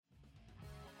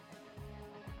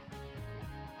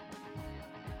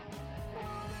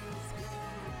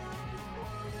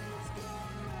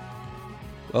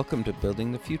Welcome to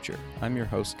Building the Future. I'm your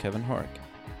host, Kevin Horick.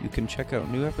 You can check out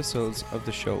new episodes of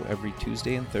the show every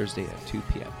Tuesday and Thursday at 2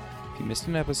 p.m. If you missed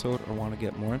an episode or want to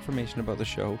get more information about the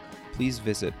show, please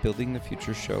visit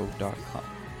buildingthefutureshow.com.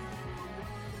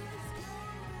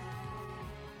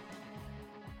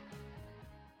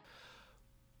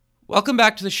 Welcome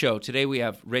back to the show. Today we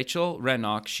have Rachel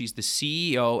Rennock. She's the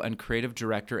CEO and creative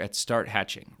director at Start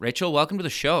Hatching. Rachel, welcome to the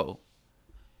show.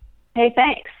 Hey,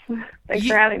 thanks. Thanks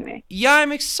for having me. Yeah,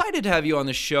 I'm excited to have you on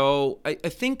the show. I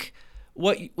think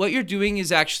what you're doing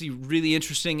is actually really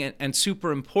interesting and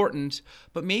super important.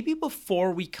 But maybe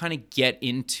before we kind of get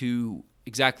into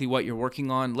exactly what you're working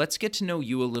on, let's get to know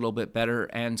you a little bit better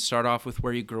and start off with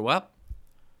where you grew up.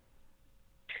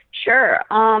 Sure.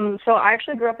 So I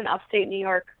actually grew up in upstate New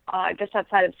York, just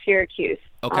outside of Syracuse.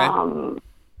 Okay.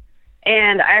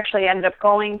 And I actually I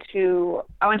went to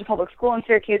public school in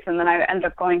Syracuse, and then I ended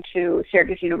up going to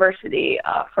Syracuse University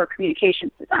for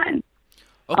communications design.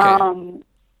 Okay.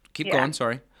 Keep going,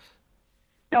 sorry.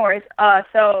 No worries.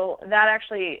 So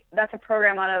that's a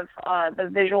program out of the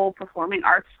Visual Performing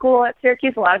Arts School at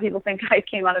Syracuse. A lot of people think I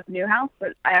came out of Newhouse,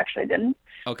 but I actually didn't.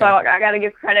 Okay. So I got to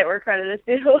give credit where credit is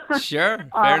due. Sure,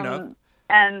 fair enough.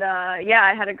 And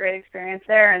I had a great experience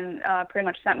there, and pretty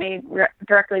much sent me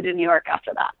directly to New York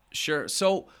after that. Sure.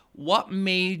 So what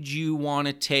made you want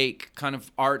to take kind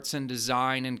of arts and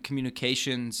design and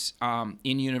communications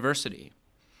in university?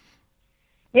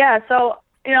 Yeah, so,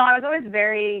 I was always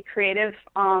very creative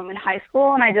in high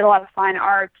school, and I did a lot of fine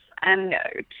arts. And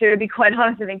to be quite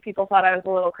honest, I think people thought I was a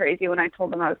little crazy when I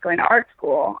told them I was going to art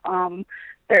school.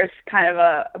 There's kind of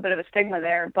a bit of a stigma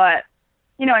there, but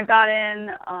I got in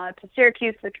to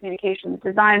Syracuse, the communications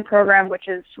design program, which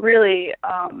is really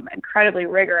incredibly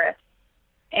rigorous.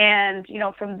 And,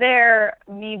 from there,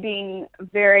 me being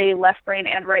very left brain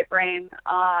and right brain,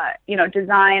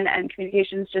 design and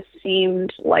communications just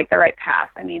seemed like the right path.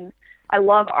 I mean, I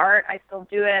love art. I still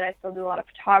do it. I still do a lot of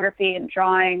photography and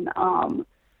drawing.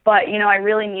 But, I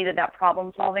really needed that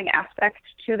problem-solving aspect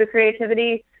to the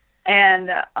creativity. And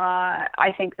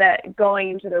I think that going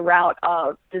into the route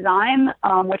of design,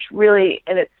 which really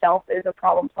in itself is a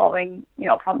problem-solving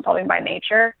by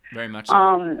nature, very much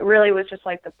so. Really was just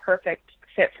like the perfect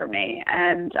fit for me.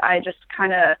 And I just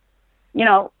kind of,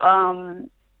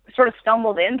 sort of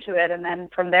stumbled into it. And then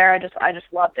from there, I just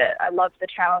loved it. I loved the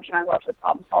challenge, and I loved the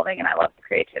problem-solving, and I loved the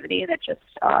creativity, and it just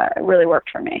it really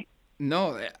worked for me.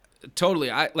 No,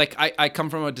 totally. I come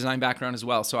from a design background as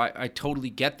well, so I totally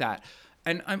get that.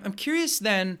 And I'm curious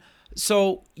then,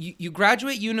 so you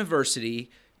graduate university,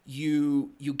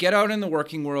 you get out in the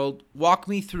working world. Walk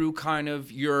me through kind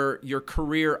of your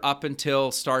career up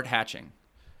until Start Hatching.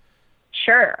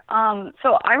 Sure.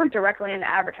 So I went directly into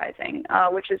advertising,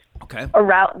 which is a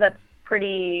route that's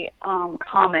pretty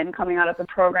common coming out of the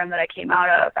program that I came out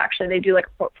of. Actually, they do like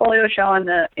a portfolio show in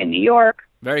New York.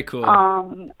 Very cool.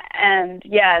 And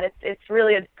yeah, it's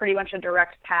really pretty much a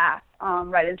direct path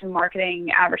right into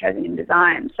marketing, advertising, and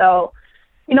design. So,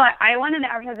 I went into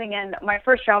advertising, and my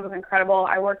first job was incredible.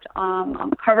 I worked on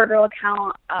the CoverGirl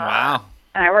account. Wow.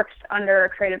 And I worked under a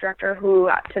creative director who,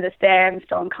 to this day, I'm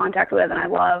still in contact with, and I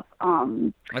love.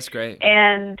 That's great.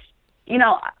 And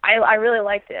I really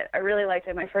liked it.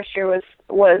 My first year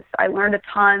was I learned a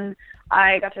ton.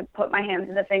 I got to put my hands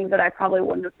into things that I probably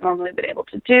wouldn't have normally been able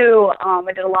to do.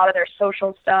 I did a lot of their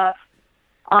social stuff.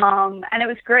 And it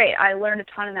was great. I learned a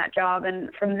ton in that job.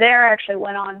 And from there, I actually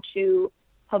went on to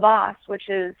Havas, which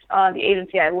is the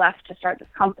agency I left to start this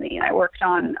company. And I worked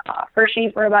on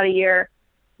Hershey for about a year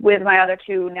with my other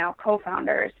two now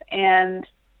co-founders. And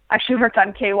actually worked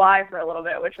on KY for a little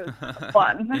bit, which was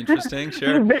fun. Interesting,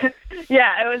 sure.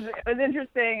 Yeah, it was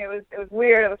interesting. It was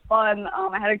weird. It was fun.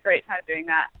 I had a great time doing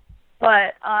that.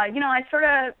 But, I sort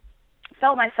of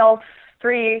felt myself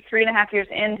 3.5 years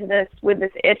into this with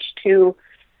this itch to,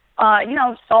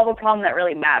 solve a problem that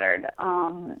really mattered.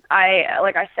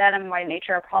 Like I said, I'm by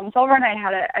nature a problem solver, and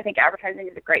I think advertising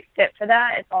is a great fit for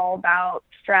that. It's all about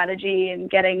strategy and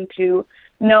getting to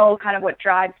know kind of what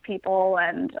drives people.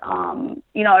 And,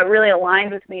 it really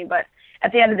aligned with me. But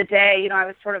at the end of the day, I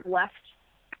was sort of left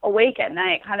awake at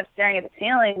night, kind of staring at the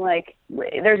ceiling, like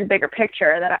there's a bigger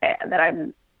picture that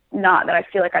I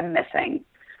feel like I'm missing.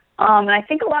 And I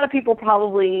think a lot of people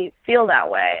probably feel that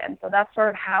way. And so that's sort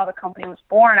of how the company was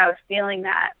born. I was feeling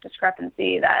that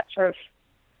discrepancy, that sort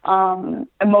of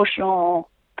emotional,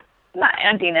 not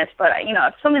emptiness, but,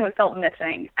 something was felt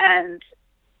missing. And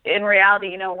in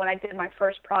reality, when I did my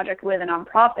first project with a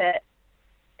nonprofit,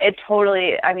 it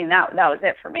totally, that was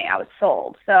it for me. I was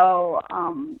sold. So,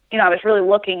 I was really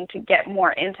looking to get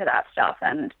more into that stuff.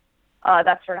 And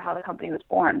that's sort of how the company was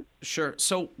born. Sure.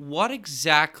 So what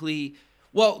exactly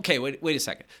Well, okay, wait a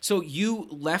second. So you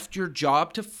left your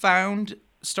job to found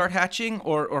Start Hatching,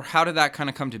 or how did that kind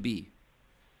of come to be?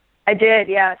 I did,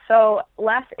 yeah. So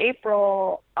last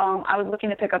April, I was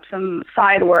looking to pick up some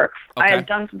side work. Okay. I had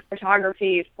done some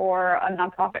photography for a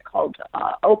nonprofit called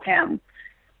OPAM,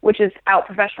 which is Out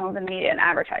Professionals in Media and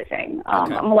Advertising.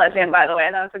 Okay. I'm a lesbian, by the way.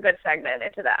 That was a good segment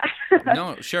into that.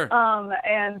 No, sure.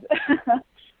 And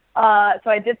so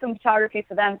I did some photography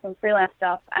for them, some freelance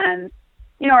stuff. And,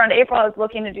 around April, I was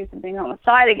looking to do something on the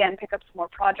side again, pick up some more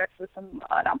projects with some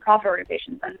nonprofit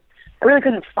organizations. And I really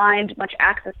couldn't find much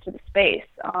access to the space.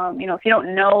 If you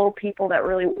don't know people that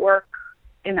really work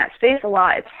in that space a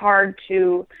lot, it's hard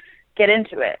to get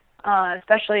into it,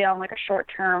 especially on like a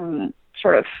short-term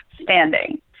sort of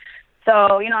standing. So,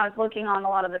 I was looking on a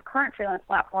lot of the current freelance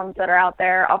platforms that are out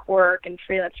there, Upwork and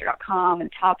Freelancer.com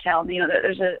and TopTal.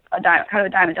 There's a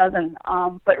dime a dozen,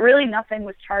 but really nothing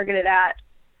was targeted at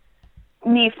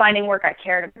me finding work I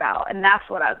cared about, and that's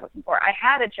what I was looking for. I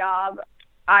had a job,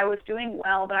 I was doing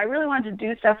well, but I really wanted to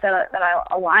do stuff that I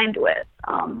aligned with,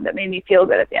 that made me feel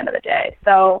good at the end of the day.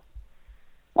 So,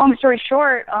 long story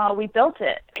short, we built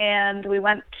it, and we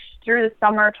went through the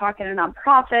summer talking to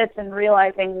nonprofits and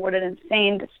realizing what an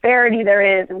insane disparity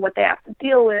there is and what they have to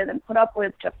deal with and put up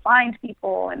with to find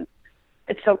people, and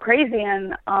it's so crazy.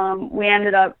 And we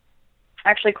ended up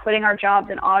actually quitting our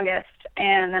jobs in August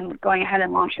and then going ahead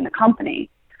and launching the company.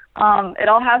 It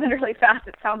all happened really fast.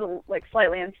 It sounds like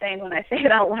slightly insane when I say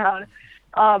it out loud.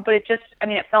 But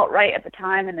it felt right at the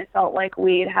time, and it felt like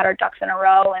we'd had our ducks in a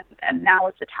row, and now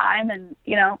is the time. And,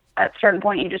 at a certain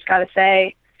point, you just got to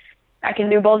say, I can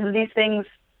do both of these things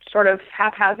sort of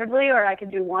haphazardly, or I can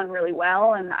do one really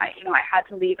well. And I had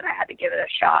to leave and I had to give it a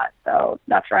shot. So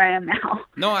that's where I am now.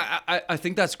 No, I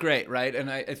think that's great. Right. And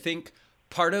I think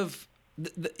part of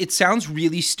it sounds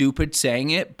really stupid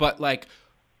saying it, but like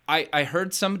I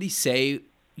heard somebody say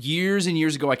years and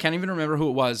years ago, I can't even remember who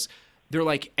it was. They're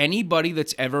like, anybody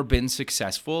that's ever been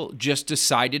successful just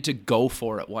decided to go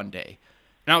for it one day.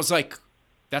 And I was like,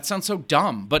 that sounds so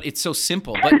dumb, but it's so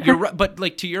simple. But you're right. But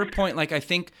like, to your point, like, I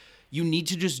think you need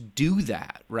to just do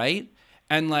that. Right.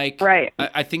 And like, right.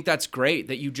 I think that's great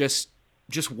that you just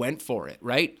went for it.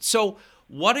 Right. So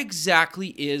what exactly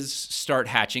is Start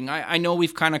Hatching? I know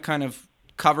we've kind of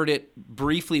covered it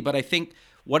briefly, but I think,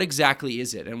 what exactly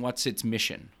is it and what's its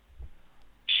mission?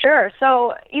 Sure.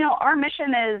 So, our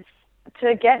mission is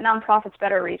to get nonprofits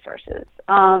better resources.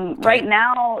 Right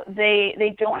now,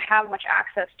 they don't have much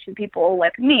access to people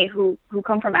like me who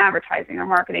come from advertising or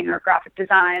marketing or graphic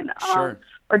design Sure.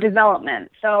 or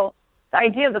development. So the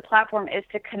idea of the platform is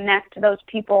to connect those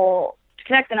people, to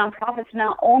connect the nonprofits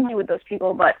not only with those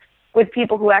people, but with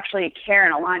people who actually care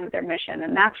and align with their mission.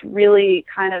 And that's really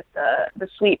kind of the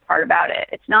sweet part about it.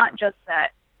 It's not just that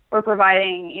we're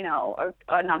providing, a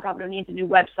nonprofit who needs a new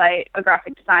website, a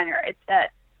graphic designer. It's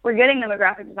that we're getting them a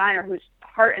graphic designer whose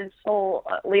heart and soul,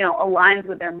 aligns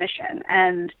with their mission.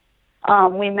 And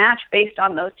we match based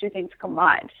on those two things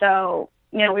combined. So,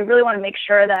 we really want to make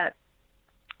sure that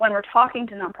when we're talking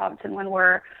to nonprofits and when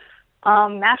we're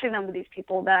matching them with these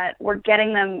people, that we're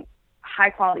getting them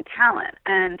high quality talent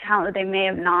and talent that they may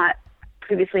have not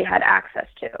previously had access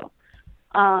to.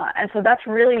 And so that's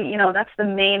really, that's the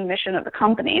main mission of the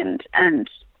company. And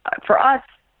for us,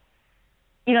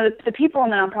 the people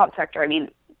in the nonprofit sector,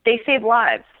 they save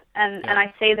lives. And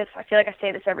I say this, I feel like I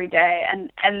say this every day.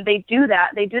 And they do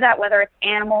that. They do that whether it's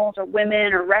animals or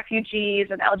women or refugees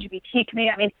or the LGBT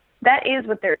community. That is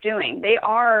what they're doing. They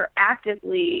are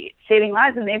actively saving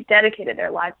lives, and they've dedicated their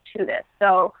lives to this.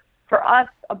 So for us,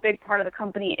 a big part of the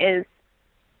company is,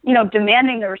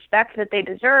 demanding the respect that they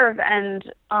deserve and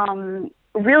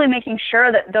really making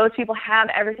sure that those people have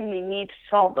everything they need to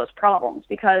solve those problems.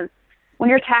 Because when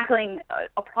you're tackling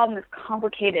a problem as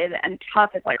complicated and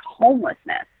tough as like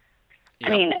homelessness,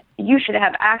 you should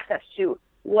have access to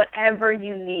whatever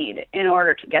you need in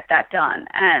order to get that done.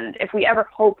 And if we ever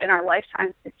hope in our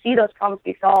lifetimes to see those problems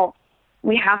be solved,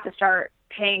 we have to start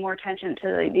paying more attention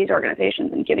to these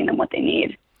organizations and giving them what they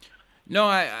need. No,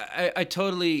 I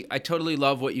totally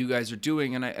love what you guys are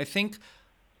doing. And I think,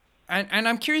 and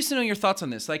I'm curious to know your thoughts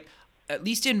on this. Like, at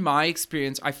least in my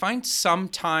experience, I find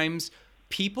sometimes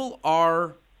people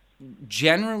are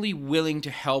generally willing to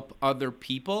help other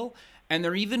people, and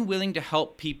they're even willing to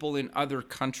help people in other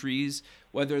countries,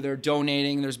 whether they're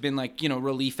donating. There's been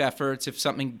relief efforts if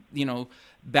something,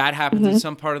 bad happens in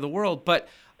some part of the world. But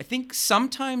I think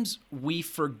sometimes we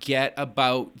forget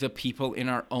about the people in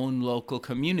our own local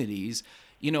communities,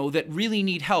 that really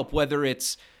need help, whether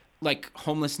it's like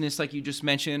homelessness, like you just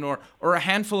mentioned, or a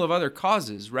handful of other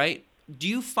causes, right? Do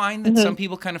you find that some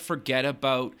people kind of forget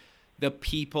about the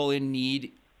people in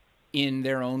need in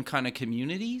their own kind of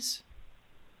communities?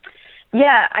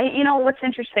 Yeah, what's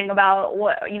interesting about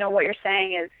what you're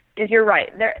saying is you're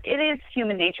right. It is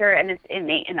human nature, and it's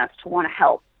innate in us to want to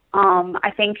help.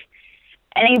 I think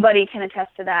anybody can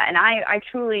attest to that, and I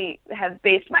truly have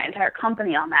based my entire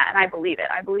company on that, and I believe it.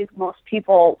 I believe most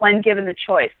people, when given the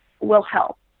choice, will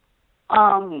help.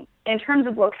 In terms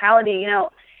of locality,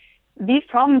 these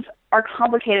problems are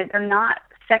complicated. They're not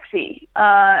sexy.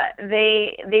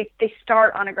 They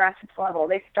start on a grassroots level.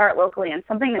 They start locally, and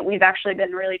something that we've actually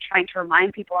been really trying to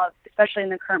remind people of, especially in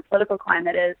the current political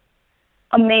climate, is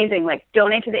amazing. Like,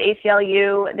 donate to the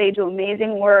ACLU. They do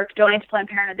amazing work. Donate to Planned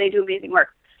Parenthood. They do amazing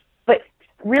work. But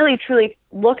really, truly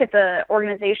look at the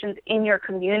organizations in your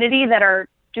community that are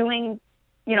doing,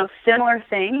 similar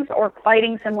things or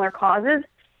fighting similar causes,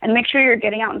 and make sure you're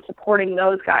getting out and supporting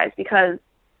those guys, because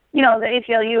the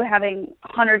ACLU having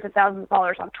hundreds of thousands of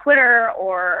followers on Twitter,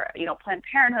 or, Planned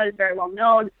Parenthood is very well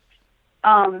known.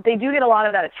 They do get a lot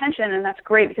of that attention, and that's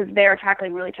great because they're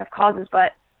tackling really tough causes.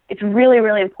 But it's really,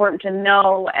 really important to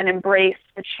know and embrace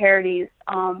the charities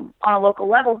on a local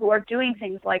level who are doing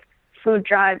things like food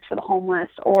drives for the homeless,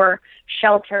 or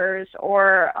shelters,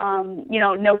 or,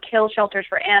 no-kill shelters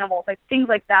for animals, like things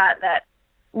like that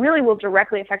really will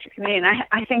directly affect your community. And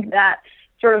I think that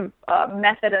sort of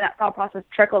method and that thought process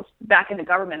trickles back into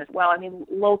government as well. I mean,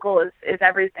 local is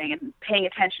everything, and paying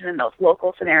attention in those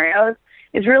local scenarios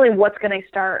is really what's going to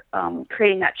start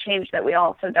creating that change that we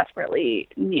all so desperately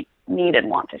need and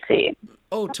want to see.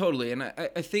 Oh, totally. And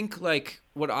I think, like,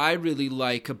 what I really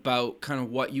like about kind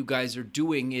of what you guys are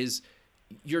doing is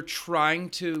you're trying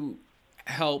to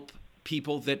help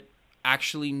people that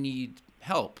actually need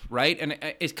help, right? And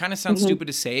it kind of sounds stupid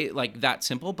to say it like that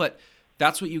simple, but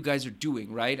that's what you guys are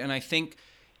doing, right? And I think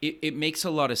it makes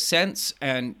a lot of sense,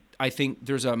 and I think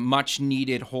there's a much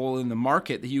needed hole in the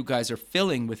market that you guys are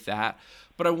filling with that.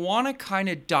 But I want to kind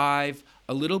of dive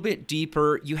a little bit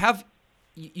deeper.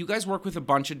 You guys work with a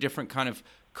bunch of different kind of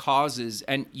causes,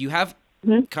 and you have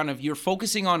you're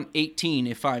focusing on 18,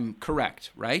 if I'm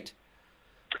correct, right?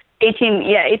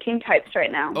 18 types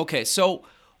right now. Okay, so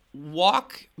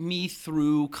walk me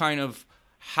through kind of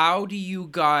how did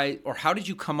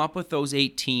you come up with those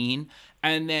 18,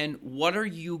 and then what are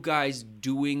you guys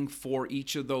doing for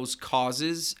each of those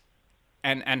causes,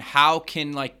 and how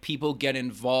can, like, people get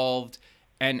involved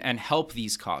and help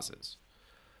these causes?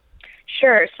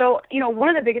 Sure. So, one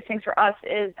of the biggest things for us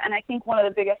is, and I think one of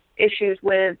the biggest issues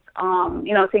with,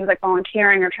 things like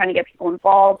volunteering or trying to get people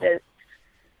involved, is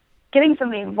getting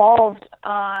somebody involved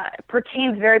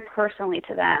pertains very personally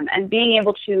to them, and being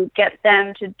able to get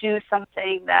them to do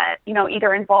something that,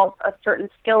 either involves a certain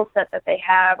skill set that they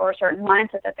have or a certain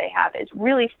mindset that they have is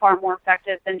really far more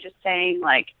effective than just saying,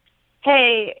 like,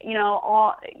 hey,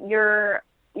 your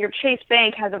Chase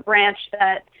Bank has a branch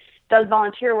that does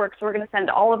volunteer work, so we're going to send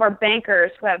all of our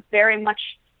bankers who have very much,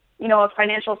 a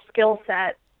financial skill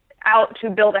set out to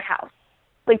build a house.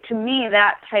 Like, to me,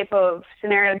 that type of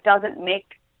scenario doesn't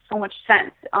make so much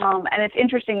sense. And it's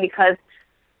interesting because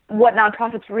what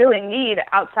nonprofits really need,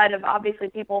 outside of obviously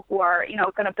people who are,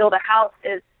 going to build a house,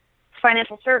 is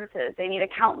financial services. They need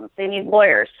accountants. They need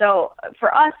lawyers. So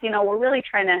for us, we're really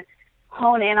trying to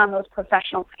hone in on those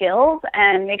professional skills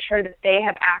and make sure that they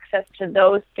have access to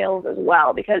those skills as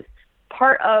well, because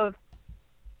part of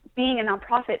being a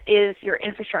nonprofit is your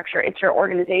infrastructure. It's your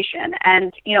organization.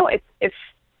 And, if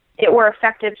it were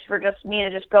effective for just me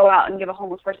to just go out and give a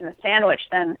homeless person a sandwich,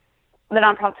 then the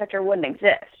nonprofit sector wouldn't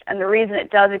exist. And the reason it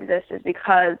does exist is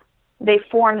because they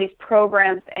form these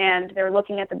programs, and they're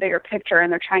looking at the bigger picture,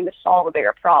 and they're trying to solve a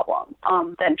bigger problem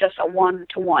than just a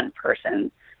one-to-one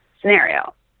person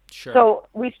scenario. Sure. So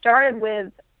we started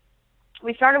with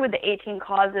the 18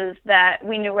 causes that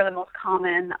we knew were the most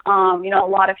common. A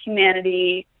lot of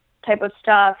humanity type of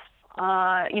stuff,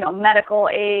 medical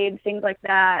aid, things like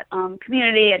that,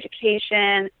 community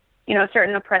education,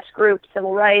 certain oppressed groups,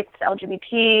 civil rights,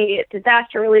 LGBT,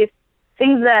 disaster relief,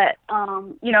 things that,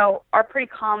 are pretty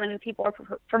common and people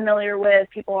are familiar with,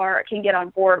 can get on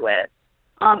board with.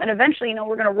 And eventually,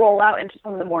 we're going to roll out into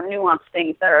some of the more nuanced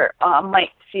things that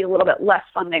might see a little bit less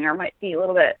funding or might be a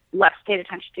little bit less paid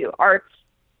attention to, arts,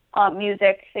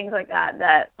 music, things like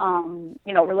that,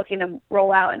 we're looking to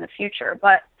roll out in the future.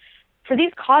 But for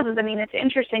these causes, it's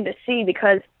interesting to see,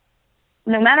 because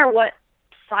no matter what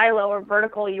silo or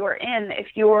vertical you're in, if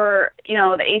you're, the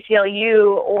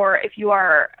ACLU, or if you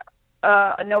are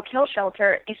a no-kill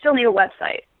shelter, you still need a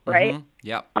website, right? Mm-hmm.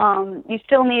 Yeah. You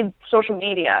still need social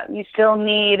media. You still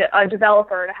need a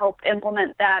developer to help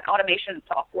implement that automation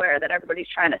software that everybody's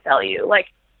trying to sell you. Like,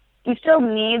 you still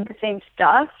need the same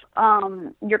stuff.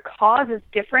 Your cause is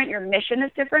different. Your mission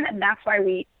is different. And that's why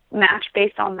we match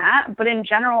based on that. But in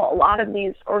general, a lot of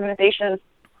these organizations,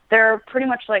 they're pretty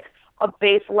much like a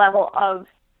base level of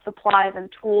supplies and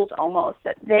tools almost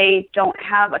that they don't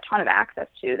have a ton of access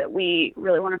to that we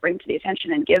really want to bring to the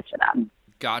attention and give to them.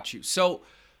 Got you. So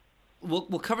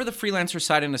we'll cover the freelancer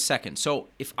side in a second. So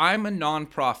if I'm a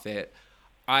nonprofit,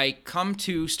 I come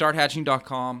to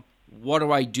starthatching.com. What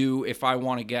do I do if I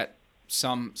want to get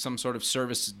some sort of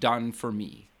service done for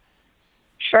me?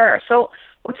 Sure. So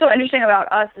what's so interesting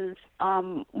about us is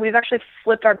we've actually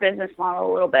flipped our business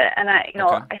model a little bit. And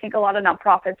I think a lot of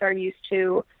nonprofits are used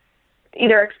to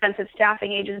either expensive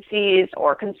staffing agencies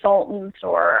or consultants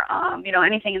or,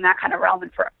 anything in that kind of realm.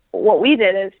 And for what we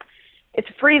did is it's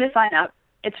free to sign up.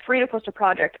 It's free to post a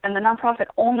project. And the nonprofit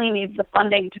only needs the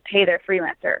funding to pay their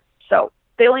freelancer. So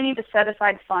they only need to set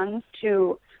aside funds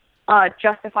to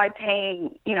justify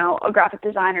paying, a graphic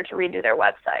designer to redo their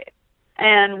website.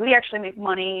 And we actually make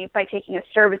money by taking a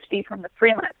service fee from the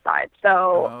freelance side.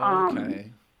 So,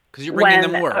 okay. Because you're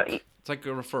bringing them work. It's like a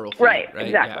referral fee, right?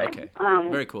 Exactly. Yeah, okay.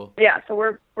 Very cool. Yeah, so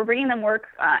we're bringing them work,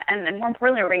 and more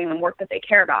importantly, we're bringing them work that they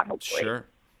care about, hopefully. Sure.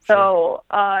 So,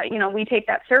 we take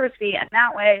that service fee, and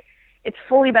that way, it's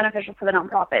fully beneficial for the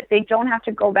nonprofit. They don't have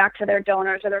to go back to their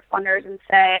donors or their funders and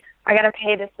say, I got to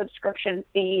pay this subscription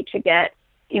fee to get,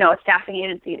 a staffing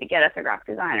agency to get us a graphic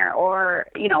designer, or,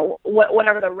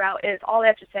 whatever the route is. All they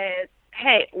have to say is,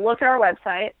 hey, look at our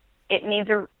website. It needs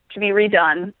to be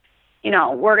redone.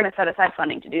 We're going to set aside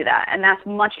funding to do that. And that's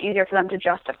much easier for them to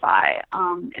justify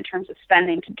in terms of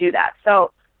spending to do that.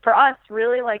 So for us,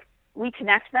 really, we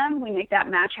connect them, we make that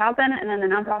match happen, and then the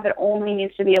nonprofit only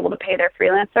needs to be able to pay their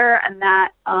freelancer, and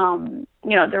that,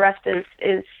 the rest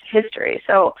is history.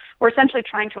 So we're essentially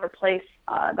trying to replace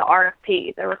the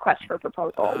RFP, the request for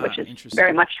proposal, which is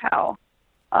very much how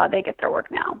they get their work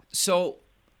now. So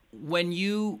when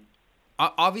you,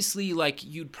 obviously,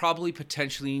 you'd probably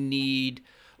potentially need,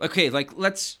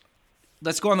 let's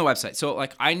go on the website. So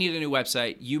I need a new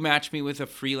website. You match me with a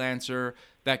freelancer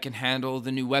that can handle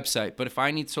the new website. But if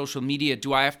I need social media,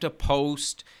 do I have to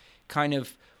post kind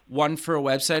of one for a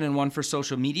website and one for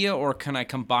social media, or can I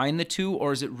combine the two,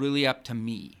 or is it really up to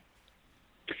me?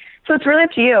 So it's really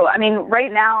up to you. I mean,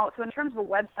 right now, so in terms of a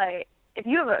website, if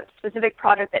you have a specific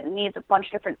project that needs a bunch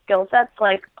of different skill sets,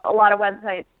 like a lot of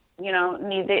websites,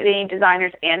 they need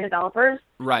designers and developers.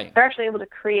 Right. They're actually able to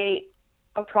create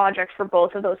a project for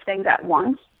both of those things at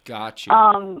once.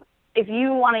 Gotcha. If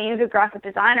you want to use a graphic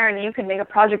designer and you can make a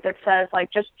project that says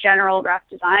just general graphic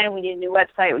design, we need a new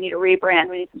website, we need a rebrand,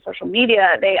 we need some social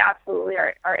media, they absolutely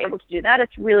are able to do that.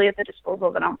 It's really at the disposal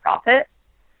of a nonprofit.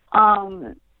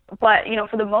 But,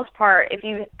 for the most part, if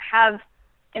you have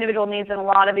individual needs, and a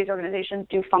lot of these organizations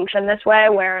do function this way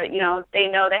where, they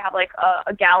know they have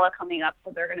a gala coming up,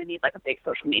 so they're going to need a big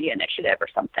social media initiative or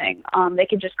something. They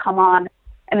can just come on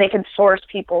and they can source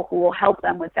people who will help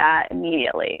them with that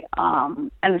immediately.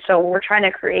 And so we're trying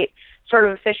to create sort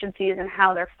of efficiencies in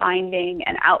how they're finding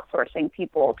and outsourcing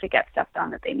people to get stuff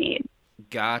done that they need.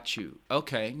 Got you.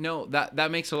 Okay. No,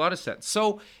 that makes a lot of sense.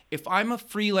 So if I'm a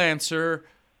freelancer,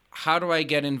 how do I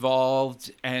get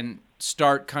involved and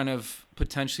start kind of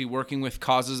potentially working with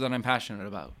causes that I'm passionate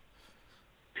about?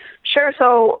 Sure.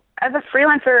 So as a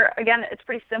freelancer, again, it's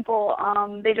pretty simple.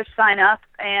 They just sign up,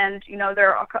 and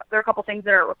there are a couple things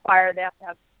that are required. They have to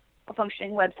have a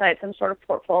functioning website, some sort of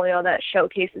portfolio that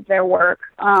showcases their work,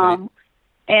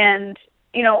 and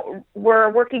we're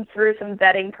working through some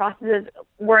vetting processes.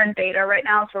 We're in beta right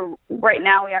now, so right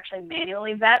now we actually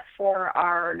manually vet for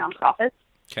our nonprofits.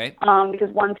 Okay. Because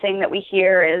one thing that we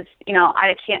hear is,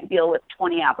 I can't deal with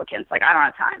 20 applicants. I don't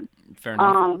have time. Fair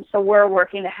enough. So we're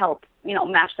working to help,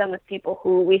 match them with people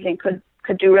who we think could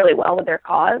do really well with their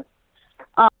cause.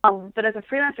 But as a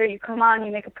freelancer, you come on,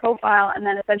 you make a profile, and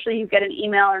then essentially you get an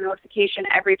email or notification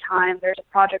every time there's a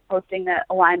project posting that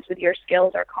aligns with your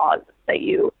skills or cause that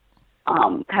you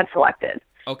have selected.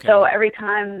 Okay. So every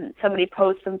time somebody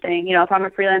posts something, if I'm a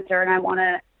freelancer and I want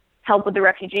to help with the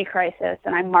refugee crisis,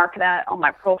 and I mark that on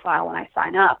my profile when I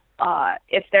sign up,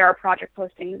 if there are project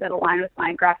postings that align with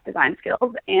my graphic design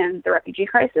skills and the refugee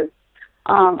crisis,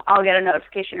 I'll get a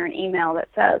notification or an email that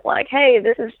says hey,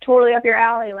 this is totally up your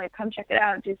alley. Come check it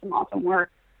out, do some awesome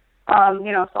work,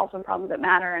 solve some problems that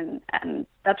matter. And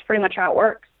that's pretty much how it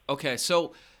works. Okay.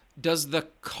 So does the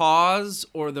cause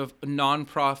or the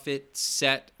nonprofit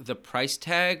set the price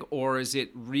tag, or is it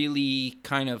really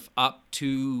kind of up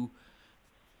to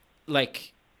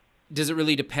does it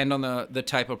really depend on the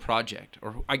type of project?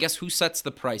 Or I guess who sets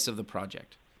the price of the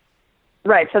project?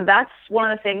 Right. So that's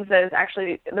one of the things that is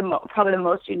actually probably the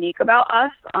most unique about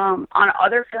us. On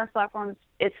other freelance platforms,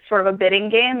 it's sort of a bidding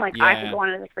game. Like I could go on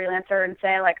as a freelancer and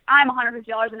say like, I'm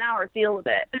 $150 an hour, deal with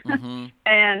it. Mm-hmm.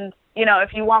 And, you know,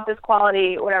 if you want this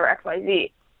quality, whatever, X, Y,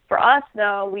 Z. For us,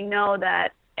 though, we know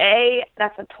that A,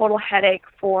 that's a total headache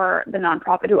for the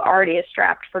nonprofit who already is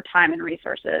strapped for time and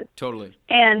resources. Totally.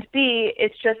 And B,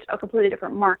 it's just a completely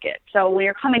different market. So when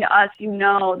you're coming to us, you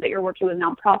know that you're working with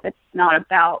nonprofits. It's not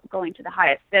about going to the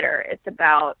highest bidder. It's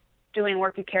about doing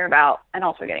work you care about and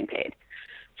also getting paid.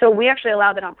 So we actually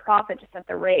allow the nonprofit to set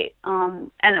the rate.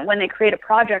 And when they create a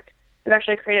project, we've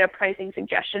actually created a pricing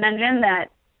suggestion engine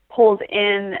that pulls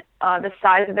in the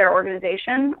size of their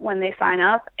organization when they sign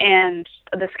up and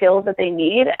the skills that they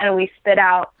need. And we spit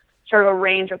out sort of a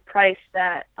range of price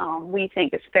that we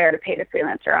think is fair to pay the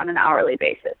freelancer on an hourly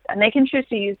basis. And they can choose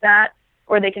to use that,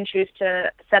 or they can choose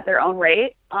to set their own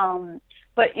rate.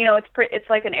 But, you know, it's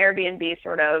like an Airbnb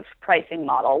sort of pricing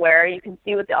model where you can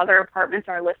see what the other apartments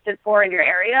are listed for in your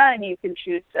area, and you can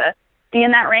choose to be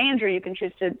in that range, or you can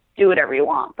choose to do whatever you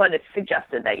want. But it's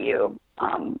suggested that you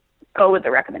go with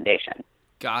the recommendation.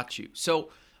 Got you. So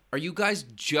are you guys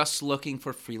just looking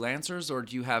for freelancers, or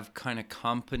do you have kind of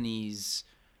companies,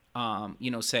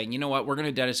 saying, you know what, we're going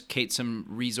to dedicate some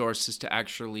resources to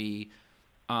actually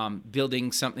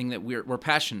building something that we're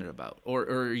passionate about? Or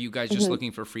are you guys just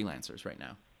looking for freelancers right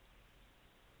now?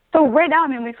 So right now, I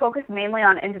mean, we focus mainly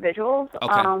on individuals.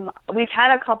 Okay. We've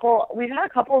had a couple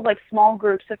of like small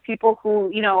groups of people who,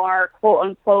 you know, are quote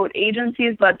unquote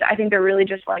agencies, but I think they're really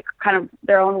just like kind of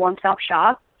their own one-stop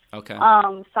shop. Okay.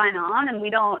 Sign on, and we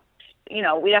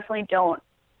definitely don't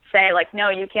say like, no,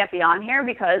 you can't be on here,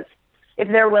 because if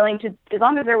they're willing to, as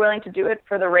long as they're willing to do it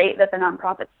for the rate that the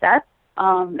nonprofit sets,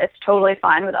 it's totally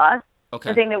fine with us.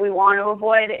 Okay. The thing that we want to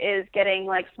avoid is getting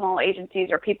like small agencies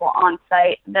or people on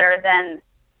site that are then,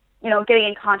 you know, getting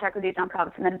in contact with these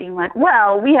nonprofits and then being like,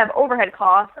 well, we have overhead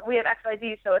costs, we have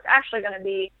XYZ, so it's actually going to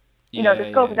be, the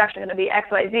scope is actually going to be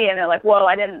XYZ. And they're like, whoa,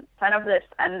 I didn't sign up for this.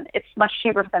 And it's much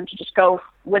cheaper for them to just go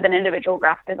with an individual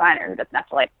graphic designer who doesn't have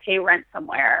to like pay rent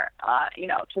somewhere,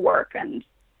 to work and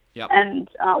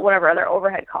whatever other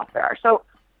overhead costs there are. So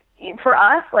for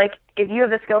us, like, if you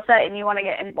have the skill set and you want to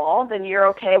get involved and you're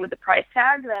okay with the price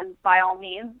tag, then by all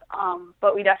means.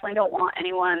 But we definitely don't want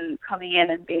anyone coming in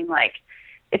and being like,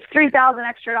 it's $3,000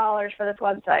 extra for this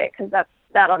website, because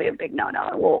that'll be a big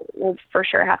no-no. We'll for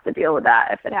sure have to deal with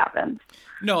that if it happens.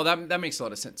 No, that makes a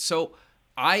lot of sense. So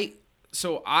I'm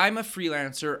a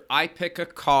freelancer. I pick a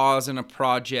cause and a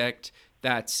project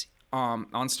that's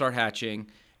on Start Hatching,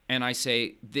 and I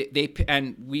say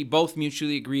and we both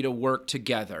mutually agree to work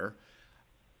together.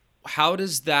 How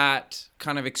does that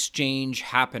kind of exchange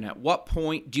happen? At what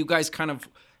point do you guys kind of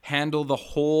handle the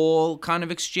whole kind of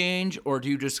exchange, or do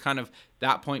you just kind of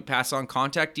that point pass on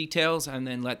contact details and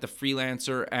then let the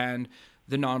freelancer and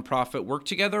the nonprofit work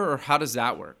together, or how does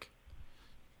that work?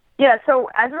 Yeah, so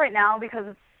as of right now,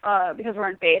 because we're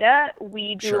in beta,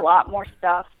 we do a lot more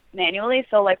stuff manually.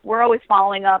 So like we're always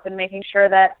following up and making sure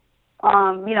that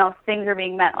things are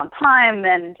being met on time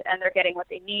and they're getting what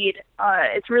they need.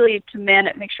 It's really to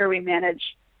make sure we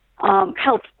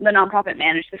help the nonprofit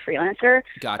manage the freelancer.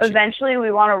 Gotcha. Eventually,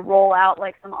 we want to roll out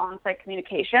like some on-site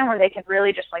communication where they can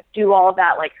really just like do all of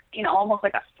that, like, almost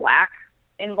like a Slack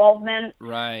involvement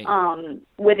right.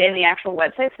 Within the actual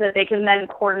website, so that they can then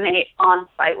coordinate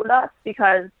on-site with us,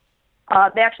 because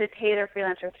they actually pay their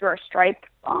freelancer through our Stripe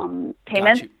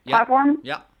payment platform.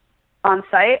 Yeah. On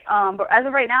site. But as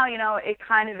of right now, it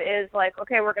kind of is like,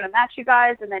 okay, we're going to match you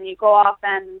guys, and then you go off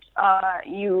and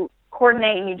you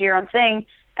coordinate and you do your own thing,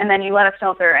 and then you let us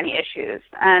know if there are any issues.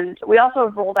 And we also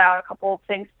have rolled out a couple of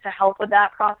things to help with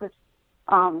that process.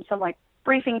 Some like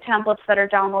briefing templates that are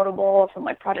downloadable, some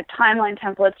like project timeline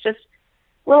templates, just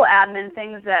little admin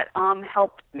things that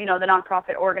help, the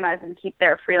nonprofit organize and keep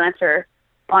their freelancer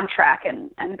on track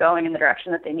and going in the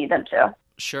direction that they need them to.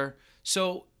 Sure.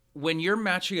 So when you're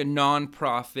matching a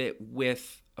nonprofit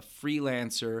with a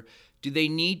freelancer, do they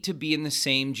need to be in the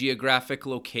same geographic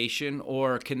location,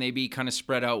 or can they be kind of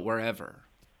spread out wherever?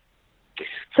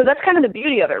 So that's kind of the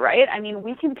beauty of it, right? I mean,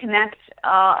 we can connect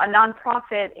a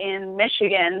nonprofit in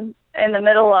Michigan, in the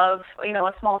middle of,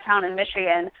 a small town in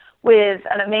Michigan, with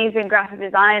an amazing graphic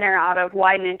designer out of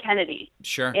Wyden and Kennedy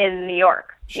in New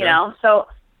York, So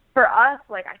for us,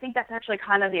 like, I think that's actually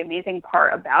kind of the amazing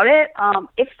part about it.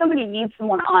 If somebody needs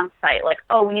someone on site, like,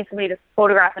 we need somebody to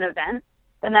photograph an event,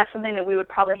 then that's something that we would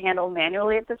probably handle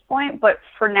manually at this point. But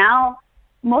for now,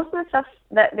 most of the stuff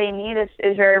that they need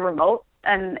is very remote,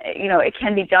 and, it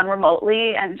can be done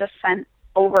remotely and just sent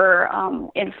over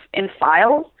in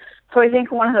files. So I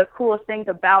think one of the coolest things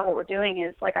about what we're doing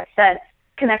is, like I said,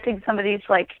 connecting some of these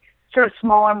like sort of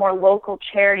smaller, more local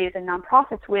charities and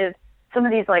nonprofits with some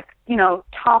of these like, you know,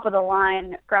 top of the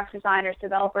line graphic designers,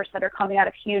 developers that are coming out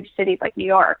of huge cities like New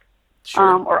York,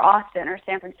 Sure. or Austin or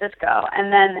San Francisco.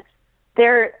 And then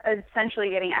they're essentially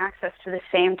getting access to the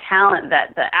same talent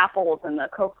that the Apples and the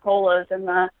Coca-Colas and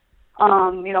the,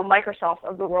 you know, Microsoft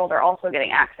of the world are also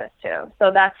getting access to.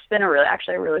 So that's been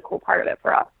actually a really cool part of it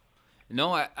for us.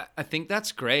 No, I think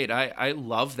that's great. I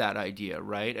love that idea,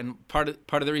 right? And part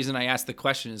of the reason I asked the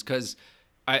question is because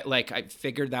I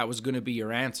figured that was going to be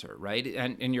your answer, right?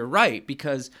 And you're right,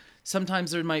 because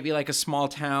sometimes there might be like a small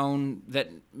town that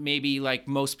maybe like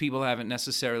most people haven't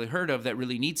necessarily heard of that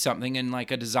really needs something, and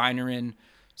like a designer in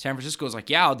San Francisco is like,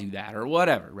 yeah, I'll do that or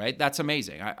whatever, right? That's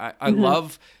amazing. I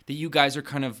love that you guys are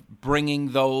kind of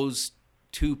bringing those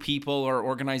two people or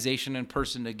organization and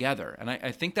person together, and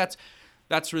I think that's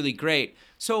really great.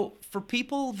 So for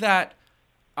people that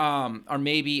are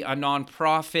maybe a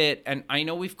nonprofit, and I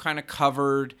know we've kind of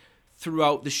covered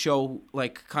throughout the show,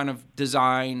 like kind of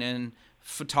design and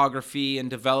photography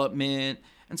and development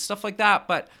and stuff like that,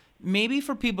 but maybe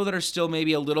for people that are still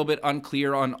maybe a little bit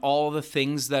unclear on all the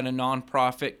things that a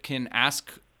nonprofit can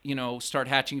ask, you know, start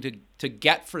hatching to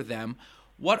get for them,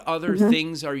 what other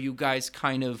things are you guys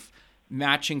kind of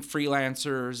matching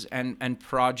freelancers and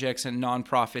projects and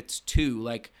nonprofits to?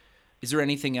 Like, is there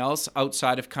anything else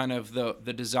outside of kind of the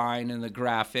design and the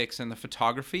graphics and the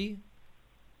photography?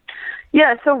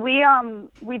 Yeah, so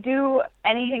we do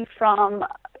anything from,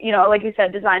 you know, like you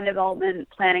said, design, development,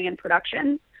 planning, and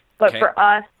production. But Okay. for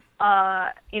us,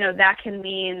 you know, that can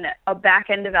mean a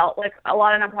back-end development. Like a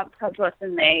lot of nonprofits come to us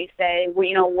and they say, well,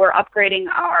 you know, we're upgrading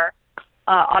our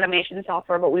automation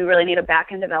software, but we really need a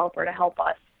back-end developer to help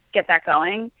us get that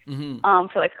going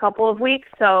for like a couple of weeks.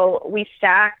 So we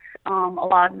stack a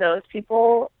lot of those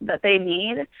people that they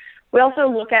need. We also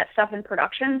look at stuff in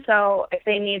production. So if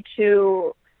they need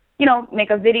to, you know, make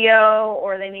a video,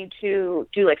 or they need to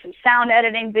do like some sound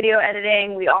editing, video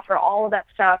editing, we offer all of that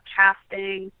stuff,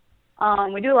 casting.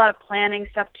 We do a lot of planning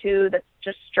stuff too, that's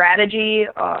just strategy,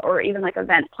 or even like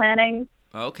event planning.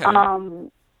 Okay.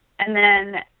 And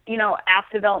then, you know,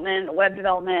 app development, web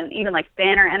development, even like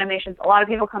banner animations. A lot of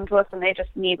people come to us and they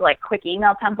just need like quick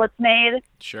email templates made.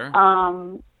 Sure.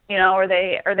 You know, or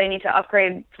they need to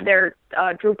upgrade their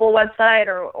Drupal website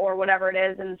or whatever it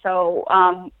is. And so,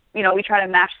 you know, we try to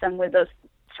match them with those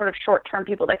sort of short-term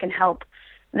people that can help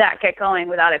that get going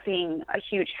without it being a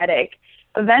huge headache.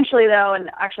 Eventually, though, and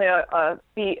actually a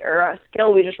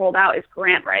skill we just rolled out is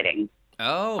grant writing.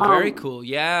 Oh, very cool.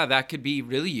 Yeah, that could be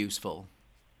really useful.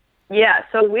 Yeah,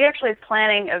 so we actually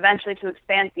planning eventually to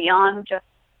expand beyond just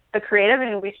the creative. I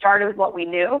mean, we started with what we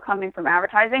knew coming from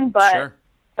advertising, but Sure.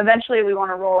 eventually we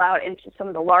want to roll out into some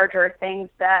of the larger things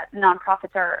that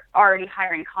nonprofits are already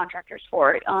hiring contractors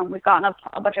for. We've gotten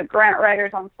a bunch of grant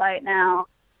writers on site now.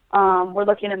 We're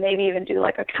looking to maybe even do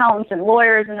like accountants and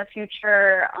lawyers in the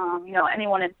future, you know,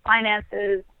 anyone in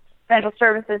finances, financial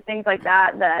services, things like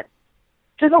that, that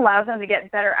just allows them to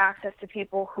get better access to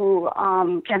people who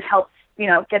can help, you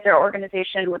know, get their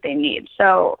organization what they need.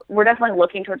 So we're definitely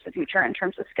looking towards the future in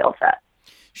terms of skill set.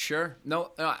 Sure.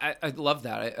 No, I love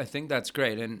that. I think that's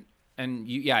great. And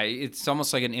you, yeah, it's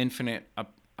almost like an infinite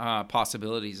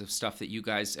possibilities of stuff that you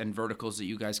guys and verticals that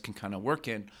you guys can kind of work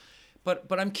in.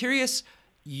 But I'm curious,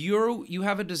 you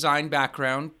have a design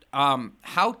background.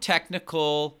 How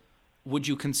technical would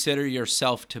you consider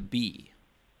yourself to be?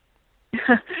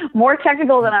 More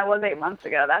technical than I was 8 months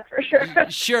ago, that's for sure.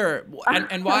 Sure.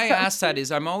 And why I ask that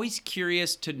is I'm always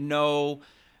curious to know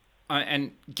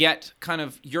and get kind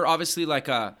of, you're obviously like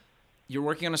you're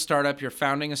working on a startup, you're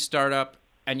founding a startup,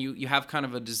 and you have kind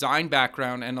of a design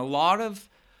background, and a lot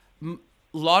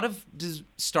of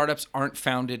startups aren't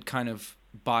founded kind of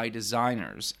by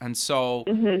designers. And so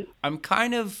I'm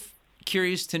kind of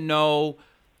curious to know,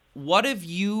 what have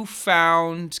you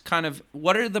found, kind of,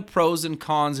 what are the pros and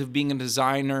cons of being a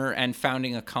designer and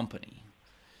founding a company?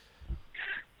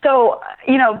 So,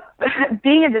 you know,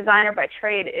 being a designer by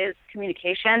trade is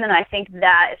communication, and I think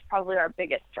that is probably our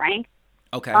biggest strength.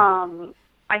 Okay.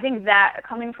 I think that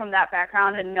coming from that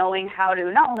background and knowing how to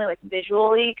not only like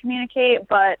visually communicate,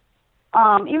 but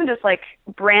even just like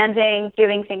branding,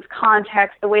 giving things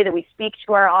context, the way that we speak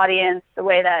to our audience, the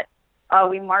way that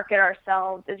we market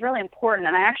ourselves is really important.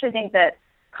 And I actually think that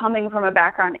coming from a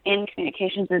background in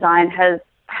communications design has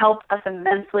helped us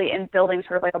immensely in building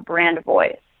sort of like a brand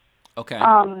voice. Okay.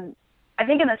 I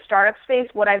think in the startup space,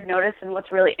 what I've noticed and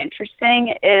what's really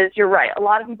interesting is, you're right, a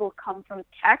lot of people come from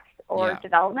tech or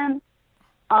development,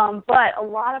 but a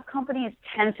lot of companies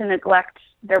tend to neglect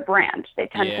their brand. They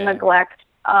tend to neglect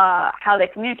how they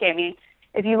communicate. I mean,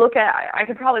 if you look at, I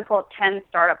could probably pull up 10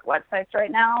 startup websites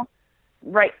right now,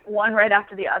 one right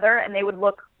after the other, and they would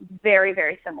look very,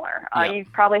 very similar. Yep. You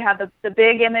probably have the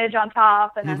big image on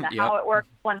top, and then the Yep. how it works,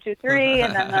 1, 2, 3,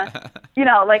 and then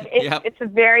the, it's a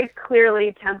very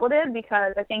clearly templated,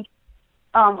 because I think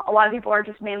a lot of people are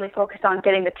just mainly focused on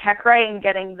getting the tech right and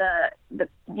getting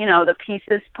the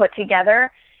pieces put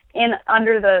together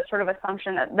under the sort of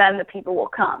assumption that then the people will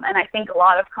come. And I think a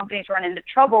lot of companies run into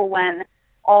trouble when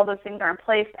all those things are in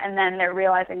place, and then they're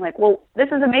realizing, like, well, this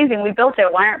is amazing, we built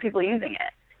it, why aren't people using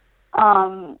it?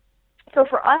 So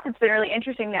for us, it's been really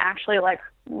interesting to actually like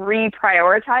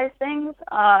reprioritize things.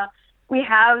 We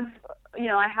have,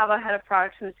 I have a head of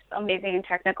product who's amazing and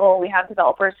technical. We have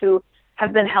developers who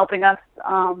have been helping us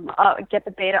get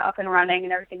the beta up and running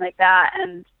and everything like that.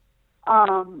 And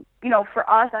for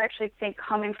us, I actually think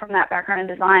coming from that background in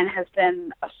design has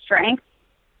been a strength.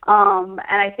 And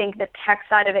I think the tech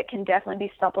side of it can definitely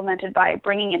be supplemented by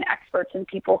bringing in experts and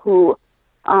people who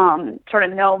sort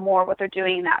of know more what they're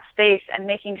doing in that space, and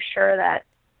making sure that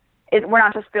we're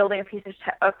not just building a piece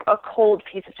of a cold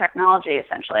piece of technology,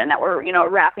 essentially, and that we're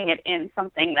wrapping it in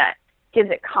something that gives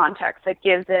it context, that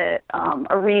gives it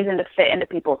a reason to fit into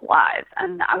people's lives.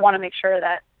 And I want to make sure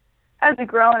that as we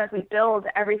grow and as we build,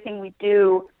 everything we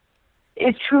do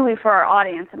is truly for our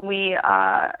audience, and we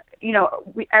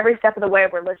every step of the way,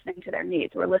 we're listening to their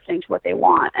needs. We're listening to what they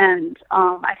want. And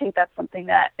I think that's something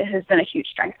that has been a huge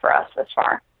strength for us thus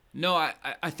far. No,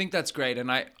 I think that's great.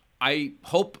 And I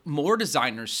hope more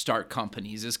designers start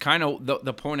companies is kind of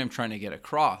the point I'm trying to get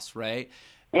across, right?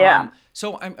 Yeah.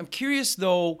 So I'm curious,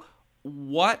 though,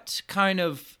 what kind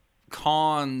of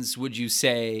cons would you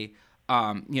say,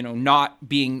 not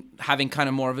having kind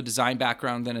of more of a design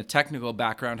background than a technical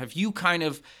background, have you kind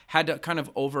of had to kind of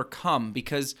overcome?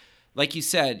 Because like you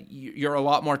said, you're a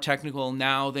lot more technical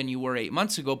now than you were 8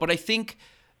 months ago. But I think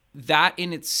that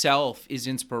in itself is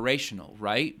inspirational,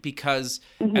 right? Because,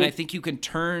 and I think you can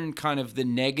turn kind of the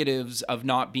negatives of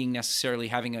not being necessarily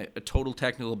having a total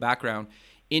technical background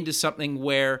into something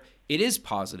where it is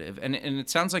positive. And it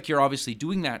sounds like you're obviously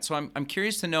doing that. So I'm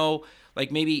curious to know,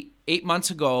 like maybe 8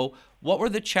 months ago, what were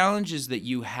the challenges that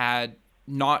you had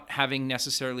not having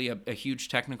necessarily a huge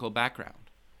technical background?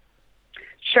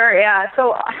 Sure, yeah.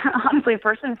 So honestly,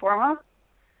 first and foremost,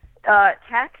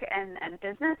 tech and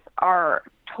business are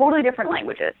totally different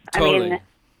languages. Totally. I mean,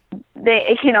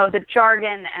 the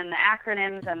jargon and the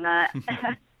acronyms and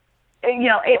the,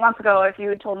 8 months ago, if you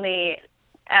had told me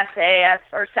SAS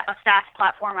or a SaaS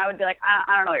platform, I would be like,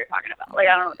 I don't know what you're talking about. Like,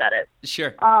 I don't know what that is.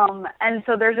 Sure. And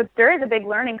so there is a big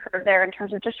learning curve there in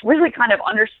terms of just really kind of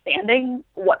understanding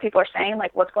what people are saying,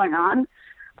 like what's going on.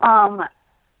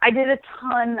 I did a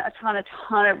ton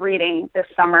of reading this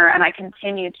summer, and I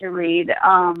continue to read,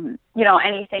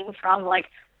 anything from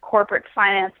like corporate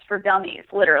finance for dummies,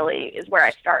 literally, is where I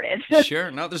started.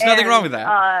 Sure. No, there's nothing wrong with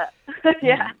that.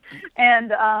 Yeah.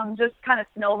 And just kind of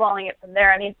snowballing it from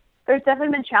there. I mean, there's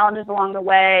definitely been challenges along the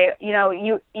way.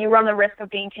 You run the risk of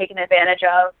being taken advantage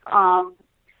of.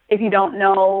 If you don't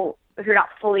know, if you're not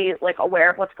fully like aware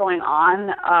of what's going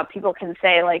on, people can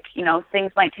say like,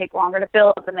 things might take longer to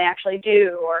build than they actually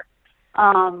do, or,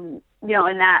 in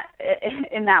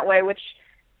that way, which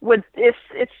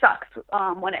it sucks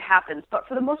when it happens. But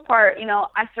for the most part,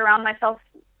 I surround myself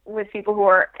with people who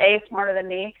are A, smarter than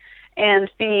me, and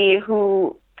B,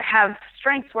 who have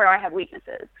strengths where I have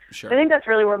weaknesses. Sure. So I think that's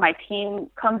really where my team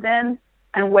comes in,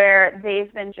 and where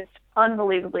they've been just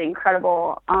unbelievably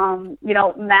incredible.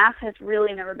 Math has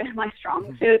really never been my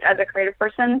strong suit as a creative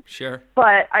person. Sure.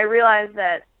 But I realized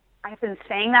that I've been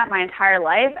saying that my entire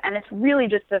life, and it's really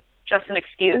just an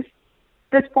excuse.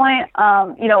 At this point,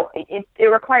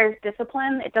 it requires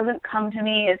discipline. It doesn't come to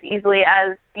me as easily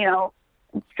as,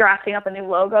 drafting up a new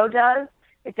logo does.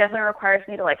 It definitely requires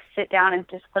me to like sit down and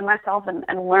discipline myself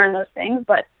and learn those things.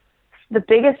 But the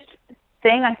biggest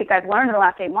thing I think I've learned in the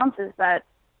last 8 months is that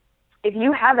if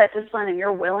you have that discipline and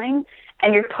you're willing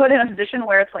and you're put in a position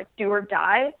where it's like do or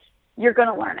die, you're going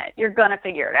to learn it. You're going to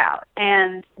figure it out.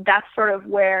 And that's sort of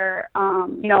where,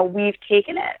 we've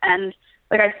taken it. And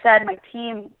like I said, my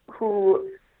team, who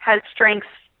has strengths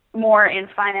more in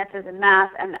finances and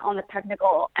math and on the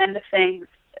technical end of things,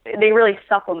 they really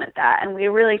supplement that. And we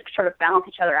really sort of balance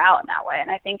each other out in that way. And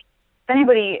I think if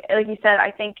anybody, like you said,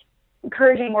 I think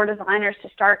encouraging more designers to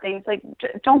start things, like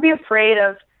don't be afraid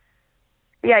of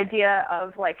the idea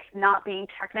of like not being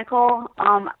technical.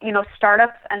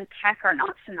 Startups and tech are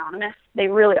not synonymous. They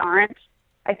really aren't.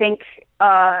 I think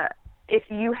if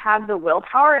you have the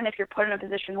willpower, and if you're put in a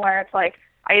position where it's like,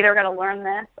 I either got to learn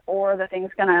this or the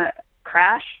thing's going to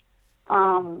crash,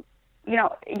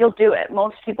 you'll do it.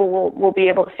 Most people will be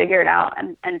able to figure it out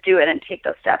and do it and take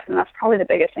those steps. And that's probably the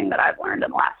biggest thing that I've learned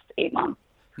in the last 8 months.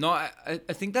 No, I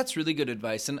think that's really good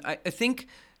advice. And I think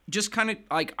just kind of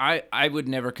like I would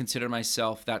never consider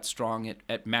myself that strong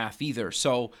at math either.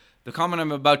 So the comment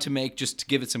I'm about to make, just to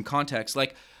give it some context,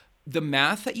 like the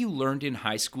math that you learned in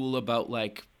high school about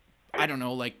like, I don't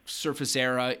know, like surface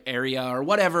area or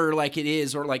whatever, like it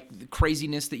is, or like the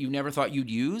craziness that you never thought you'd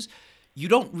use, you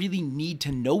don't really need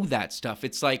to know that stuff.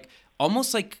 It's like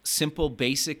almost like simple,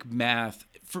 basic math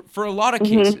for a lot of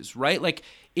cases, right? Like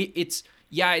it's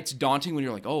daunting when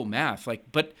you're like, oh, math,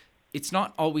 like, but it's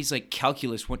not always like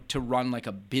calculus to run like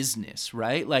a business,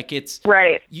 right? Like it's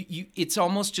right. It's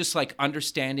almost just like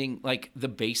understanding like the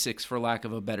basics, for lack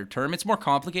of a better term. It's more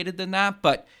complicated than that,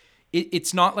 but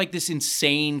it's not like this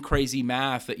insane, crazy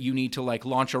math that you need to like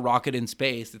launch a rocket in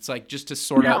space. It's like just to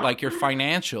sort out like your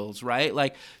financials, right?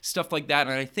 Like stuff like that.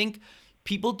 And I think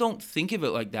people don't think of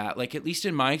it like that. Like, at least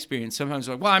in my experience, sometimes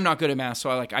they're like, well, I'm not good at math, so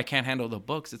I can't handle the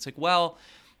books. It's like, well,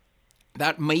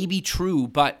 that may be true,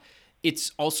 but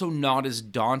it's also not as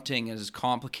daunting, as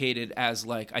complicated as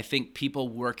like I think people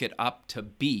work it up to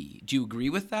be. Do you agree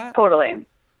with that? Totally.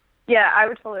 Yeah, I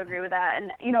would totally agree with that.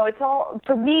 And, it's all,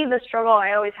 for me, the struggle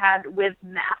I always had with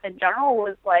math in general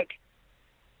was like,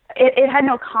 it had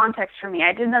no context for me.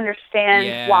 I didn't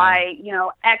understand why,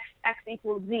 X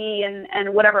equals Z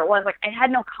and whatever it was. Like, I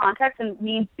had no context, and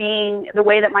me being the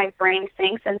way that my brain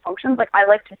thinks and functions, like, I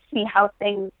like to see how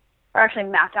things are actually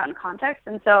mapped out in context.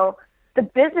 And so the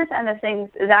business end of things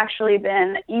has actually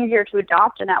been easier to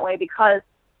adopt in that way, because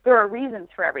there are reasons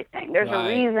for everything. There's a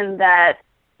reason that,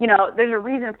 there's a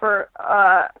reason for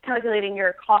calculating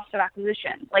your cost of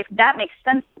acquisition. Like, that makes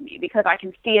sense to me because I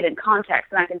can see it in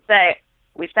context, and I can say,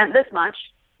 we spent this much,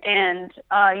 and,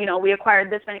 we acquired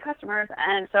this many customers,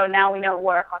 and so now we know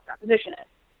what our cost of acquisition is.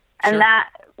 And that,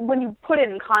 when you put it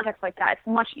in context like that, it's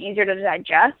much easier to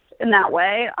digest in that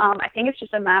way. I think it's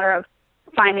just a matter of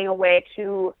finding a way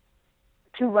to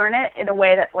learn it in a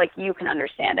way that like you can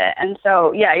understand it. And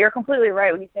so, yeah, you're completely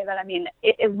right when you say that. I mean,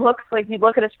 it looks like you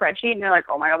look at a spreadsheet and you're like,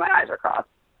 oh my God, my eyes are crossed.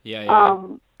 Yeah.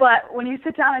 But when you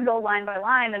sit down and go line by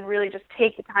line and really just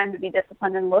take the time to be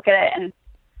disciplined and look at it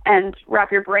and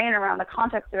wrap your brain around the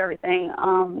context of everything,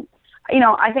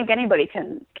 I think anybody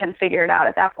can figure it out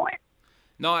at that point.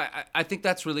 No, I think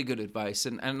that's really good advice.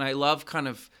 And I love kind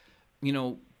of,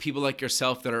 people like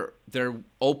yourself that they're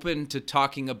open to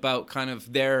talking about kind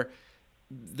of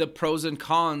the pros and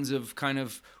cons of kind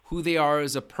of who they are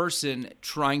as a person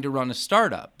trying to run a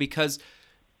startup, because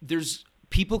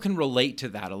people can relate to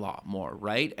that a lot more,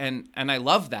 right? And I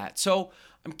love that. So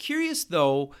I'm curious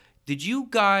though, did you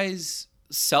guys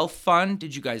self-fund?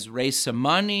 Did you guys raise some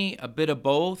money? A bit of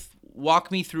both?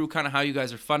 Walk me through kind of how you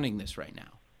guys are funding this right now.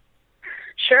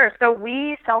 Sure. So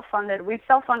we've self-funded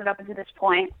up until this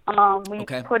point. We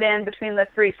put in, between the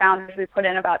three founders, we put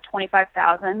in about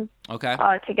 $25,000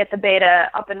 to get the beta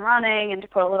up and running, and to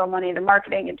put a little money into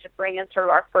marketing, and to bring in sort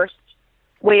of our first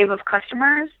wave of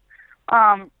customers.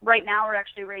 Right now we're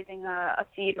actually raising a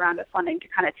seed round of funding to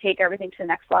kind of take everything to the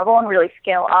next level and really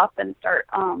scale up and start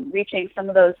reaching some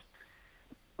of those,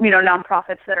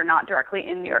 nonprofits that are not directly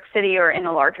in New York City or in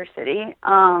a larger city.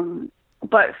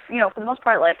 But, for the most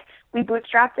part, like, we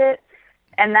bootstrapped it.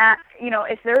 And that,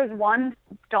 if there was one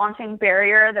daunting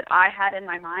barrier that I had in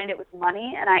my mind, it was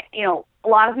money. And a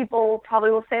lot of people probably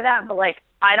will say that, but like,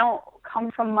 I don't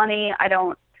come from money. I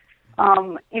don't,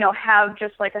 have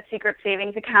just like a secret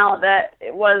savings account that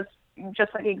it was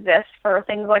just like exists for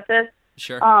things like this.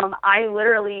 Sure. I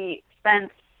literally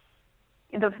spent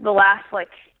the last,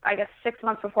 6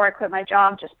 months before I quit my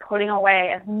job, just putting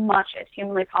away as much as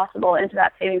humanly possible into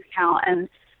that savings account and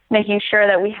making sure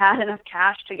that we had enough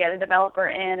cash to get a developer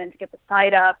in and to get the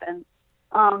site up. And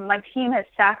my team has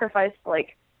sacrificed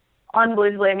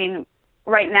unbelievably. I mean,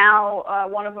 right now,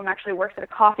 one of them actually works at a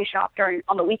coffee shop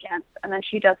on the weekends, and then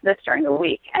she does this during the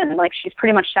week. And she's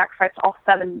pretty much sacrificed all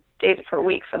 7 days per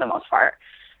week for the most part.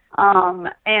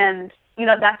 And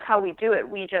that's how we do it.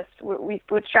 We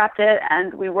bootstrapped it,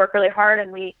 and we work really hard,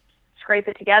 and we scrape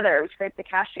it together. We scrape the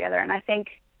cash together. And I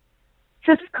think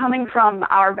just coming from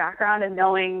our background and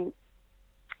knowing,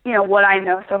 what I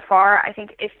know so far, I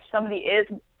think if somebody is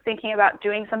thinking about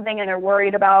doing something and they're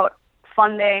worried about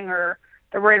funding, or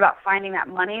they're worried about finding that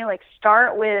money,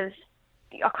 start with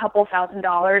a couple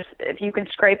 $1,000s. If you can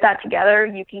scrape that together,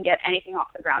 you can get anything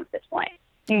off the ground at this point.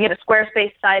 You can get a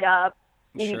Squarespace site up.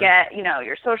 You can get,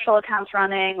 your social accounts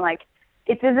running.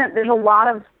 There's a lot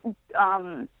of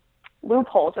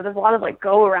loopholes, so there's a lot of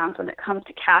go-arounds when it comes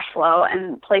to cash flow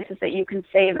and places that you can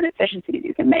save and efficiencies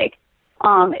you can make.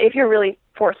 If you're really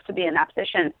forced to be in that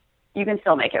position, you can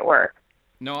still make it work.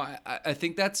 No, I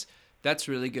think that's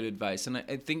really good advice. And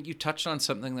I think you touched on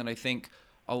something that I think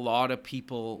a lot of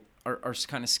people are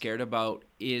kind of scared about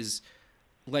is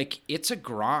like, it's a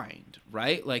grind,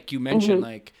 right? Like you mentioned,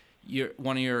 like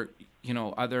one of your,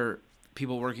 other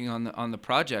people working on the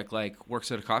project, like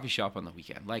works at a coffee shop on the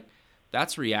weekend. Like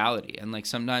that's reality. And like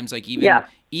sometimes like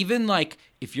even like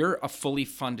if you're a fully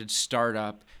funded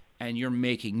startup and you're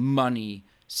making money,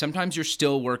 sometimes you're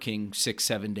still working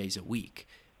 6-7 days a week.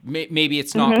 Maybe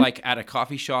it's not like at a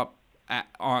coffee shop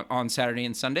on Saturday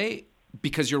and Sunday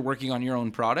because you're working on your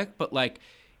own product, but like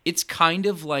it's kind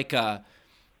of like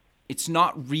it's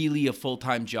not really a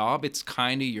full-time job. It's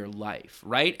kind of your life,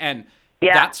 right? And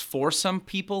that's for some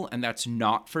people and that's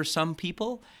not for some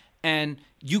people. And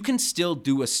you can still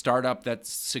do a startup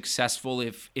that's successful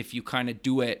if you kind of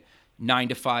do it 9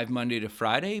 to 5, Monday to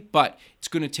Friday, but it's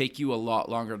going to take you a lot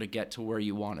longer to get to where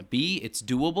you want to be. It's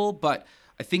doable, but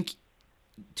I think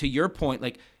to your point,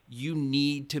 like you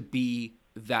need to be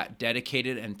that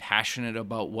dedicated and passionate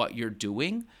about what you're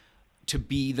doing to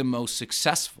be the most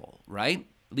successful, right?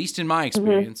 At least in my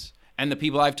experience and the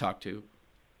people I've talked to.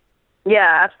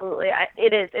 Yeah, absolutely.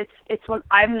 It is. It's what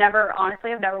I've never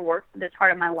worked this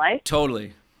hard in my life.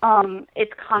 Totally.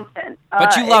 It's constant.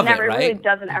 But you love it, right? It really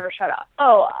doesn't ever shut up.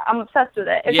 Oh, I'm obsessed with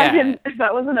it. If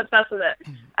I wasn't obsessed with it,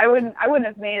 I wouldn't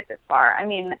have made it this far. I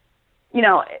mean,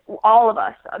 all of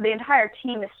us, the entire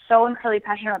team is so incredibly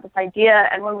passionate about this idea.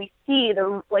 And when we see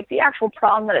the actual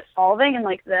problem that it's solving and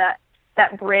like that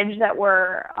bridge that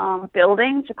we're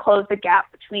building to close the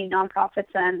gap between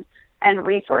nonprofits and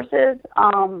resources,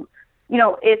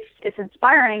 it's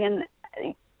inspiring. And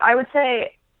I would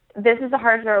say this is the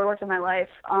hardest I've ever worked in my life.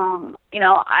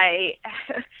 I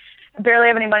barely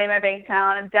have any money in my bank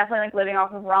account. I'm definitely like living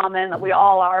off of ramen. We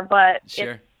all are, but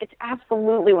it's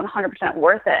absolutely 100%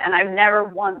 worth it. And I've never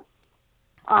once,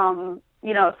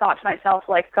 thought to myself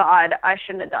like, God, I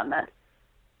shouldn't have done this.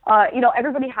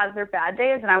 Everybody has their bad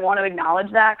days, and I want to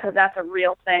acknowledge that because that's a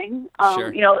real thing.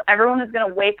 Everyone is going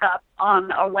to wake up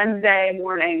on a Wednesday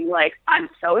morning like, I'm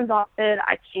so exhausted.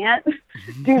 I can't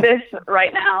do this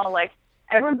right now. Like,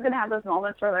 everyone's going to have those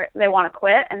moments where they want to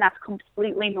quit, and that's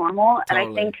completely normal. Totally.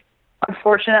 And I think,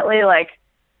 unfortunately, like,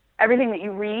 everything that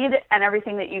you read and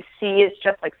everything that you see is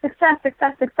just like success,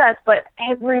 success, success, but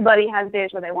everybody has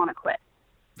days where they want to quit.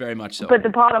 Very much so. But the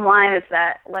bottom line is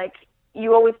that, like,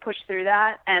 you always push through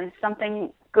that, and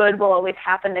something good will always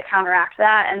happen to counteract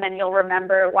that, and then you'll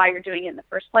remember why you're doing it in the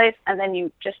first place, and then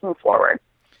you just move forward.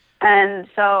 And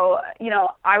so,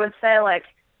 I would say, like,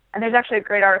 and there's actually a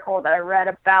great article that I read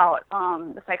about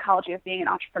the psychology of being an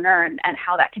entrepreneur and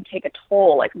how that can take a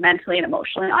toll, like, mentally and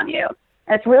emotionally on you.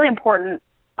 And it's a really important,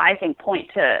 I think,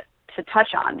 point to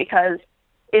touch on, because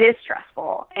it is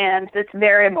stressful and it's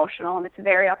very emotional and it's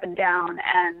very up and down,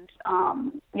 and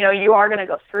you are going to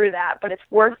go through that, but it's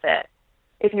worth it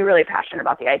if you're really passionate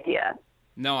about the idea.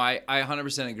 No, I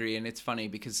 100% agree. And it's funny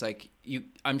because like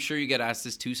I'm sure you get asked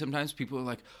this too sometimes. People are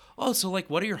like, oh, so like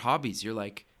what are your hobbies? You're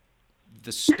like,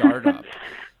 the startup.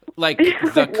 Like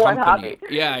the company.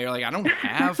 Yeah, you're like, I don't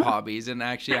have hobbies. And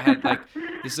actually I had like,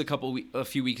 this is a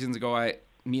few weekends ago,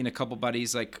 me and a couple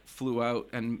buddies like flew out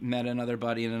and met another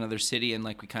buddy in another city, and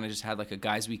like we kind of just had like a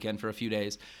guys weekend for a few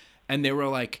days, and they were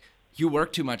like, you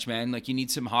work too much, man, like you need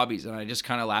some hobbies. And I just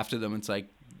kind of laughed at them. It's like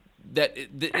that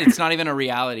it's not even a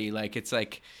reality. Like it's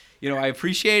like, I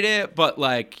appreciate it, but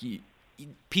like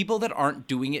people that aren't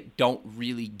doing it don't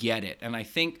really get it. And I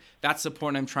think that's the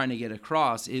point I'm trying to get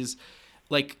across is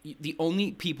like the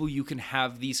only people you can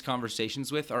have these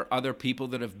conversations with are other people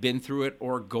that have been through it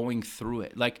or going through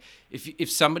it. Like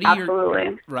if somebody,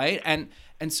 absolutely. Right. And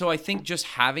so I think just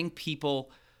having people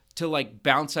to like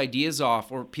bounce ideas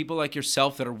off, or people like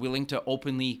yourself that are willing to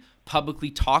openly, publicly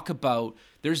talk about,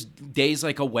 there's days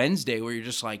like a Wednesday where you're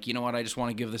just like, you know what, I just want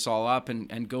to give this all up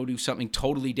and go do something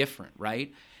totally different.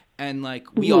 Right. And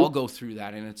like, we all go through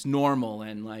that, and it's normal.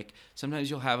 And like, sometimes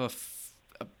you'll have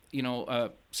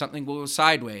something will go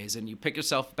sideways and you pick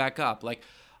yourself back up. Like,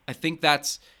 I think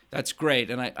that's great.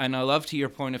 And I love, to your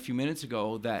point a few minutes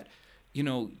ago, that,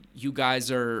 you guys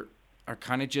are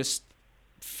kind of just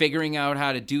figuring out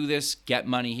how to do this, get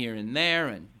money here and there,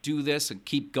 and do this and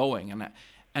keep going.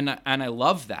 And I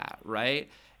love that. Right.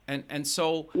 And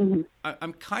so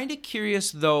I'm kind of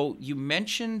curious though, you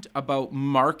mentioned about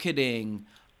marketing,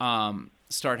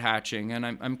 Start Hatching. And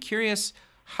I'm curious,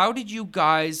 how did you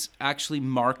guys actually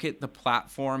market the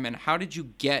platform, and how did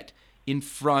you get in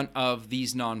front of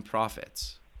these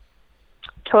nonprofits?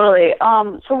 Totally.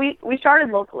 So we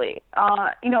started locally.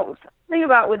 The thing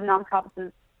about with nonprofits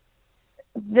is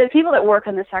the people that work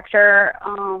in the sector,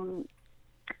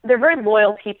 they're very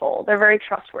loyal people. They're very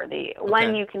trustworthy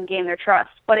when you can gain their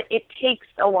trust. But it takes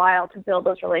a while to build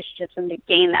those relationships and to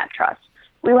gain that trust.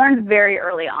 We learned very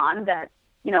early on that,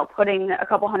 putting a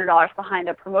couple $100s behind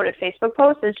a promoted Facebook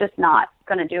post is just not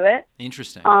going to do it.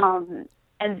 Interesting.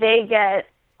 And they get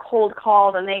cold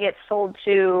called and they get sold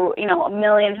to, a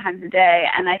million times a day.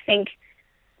 And I think,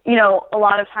 a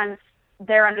lot of times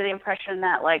they're under the impression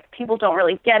that people don't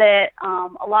really get it.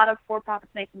 A lot of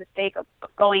for-profits make the mistake of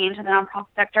going into the nonprofit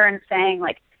sector and saying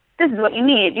this is what you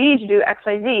need. You need to do X,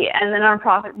 Y, Z. And the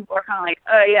nonprofit people are kind of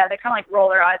oh yeah, they kind of roll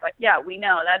their eyes yeah, we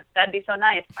know that'd be so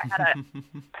nice if I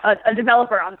had a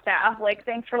developer on staff.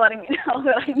 Thanks for letting me know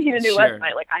that I need a new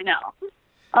website. I know.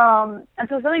 And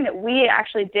so something that we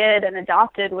actually did and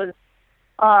adopted was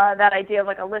that idea of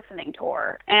a listening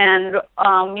tour. And,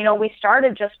 we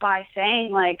started just by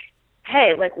saying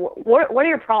hey, what are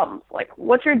your problems?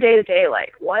 What's your day-to-day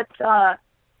like? What's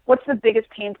the biggest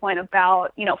pain point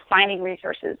about, finding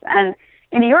resources? And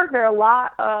in New York, there are a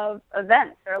lot of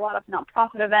events. There are a lot of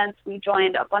nonprofit events. We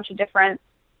joined a bunch of different,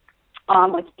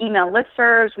 email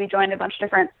listservs. We joined a bunch of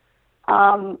different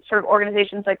sort of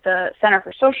organizations like the Center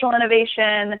for Social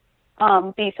Innovation.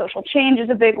 Be Social Change is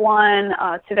a big one,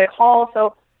 Civic Hall.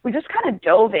 So we just kind of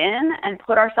dove in and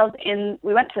put ourselves in,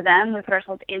 we went to them, we put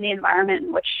ourselves in the environment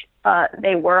in which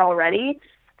they were already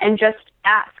and just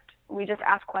asked. We just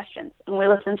asked questions and we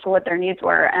listened to what their needs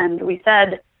were. And we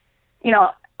said,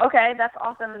 okay, that's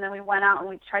awesome. And then we went out and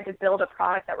we tried to build a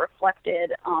product that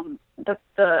reflected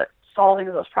the solving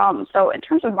of those problems. So in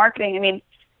terms of marketing,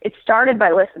 it started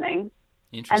by listening.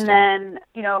 And then,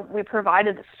 we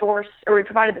provided the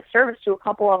service to a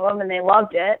couple of them and they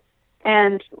loved it.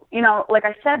 And, like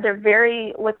I said, they're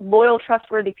very loyal,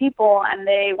 trustworthy people. And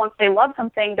once they love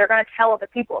something, they're going to tell other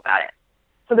people about it.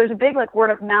 So there's a big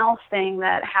word of mouth thing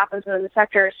that happens within the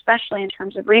sector, especially in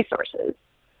terms of resources.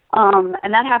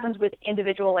 And that happens with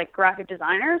individual graphic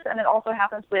designers. And it also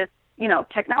happens with,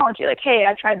 technology. Hey,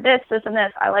 I tried this, this, and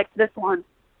this. I liked this one.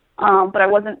 But I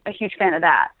wasn't a huge fan of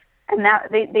that. And that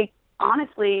they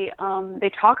honestly, they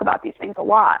talk about these things a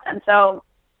lot. And so,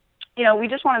 we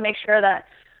just want to make sure that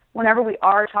whenever we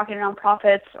are talking to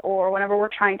nonprofits or whenever we're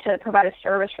trying to provide a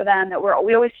service for them, that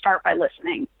we always start by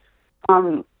listening.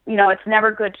 It's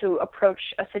never good to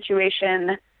approach a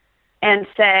situation and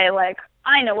say,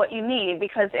 I know what you need,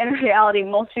 because in reality,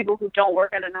 most people who don't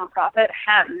work at a nonprofit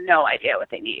have no idea what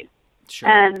they need. Sure.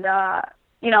 And,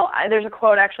 there's a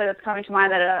quote actually that's coming to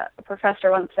mind that a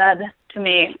professor once said to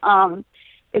me,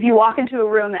 if you walk into a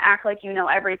room and act like you know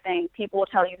everything, people will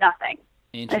tell you nothing.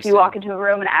 And if you walk into a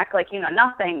room and act like you know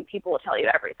nothing, people will tell you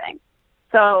everything.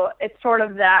 So it's sort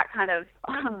of that kind of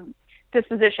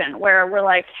disposition where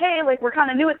we're hey, we're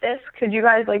kind of new at this. Could you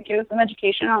guys give us some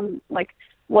education on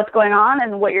what's going on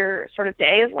and what your sort of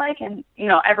day is like? And,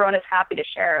 everyone is happy to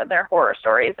share their horror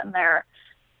stories and their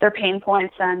pain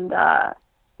points. And,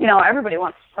 everybody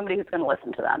wants somebody who's going to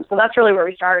listen to them. So that's really where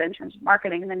we started in terms of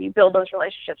marketing. And then you build those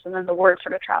relationships and then the word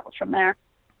sort of travels from there.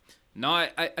 No,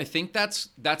 I think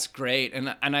that's great.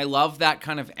 And I love that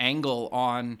kind of angle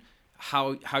on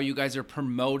how you guys are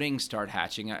promoting Start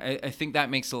Hatching. I think that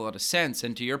makes a lot of sense.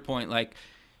 And to your point,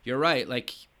 you're right.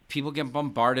 People get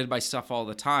bombarded by stuff all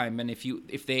the time. And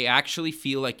if they actually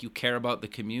feel like you care about the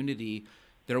community,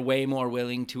 they're way more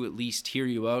willing to at least hear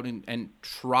you out and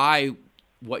try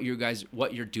what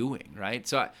you're doing. Right.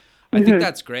 So I think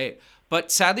that's great.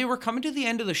 But sadly, we're coming to the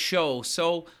end of the show.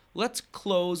 So let's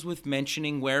close with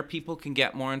mentioning where people can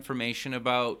get more information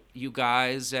about you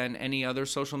guys and any other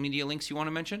social media links you want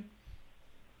to mention.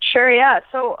 Sure, yeah.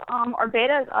 So our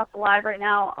beta is up live right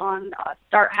now on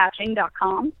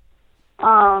starthatching.com.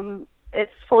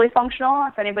 It's fully functional.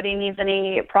 If anybody needs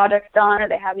any projects done or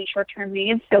they have any short-term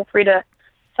needs, feel free to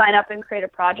sign up and create a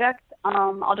project.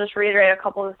 I'll just reiterate a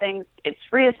couple of things. It's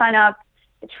free to sign up.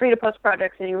 It's free to post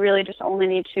projects, and you really just only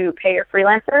need to pay your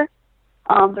freelancer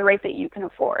the rate that you can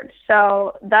afford.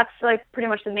 So that's pretty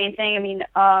much the main thing.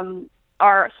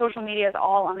 Our social media is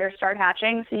all under Start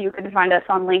Hatching, so you can find us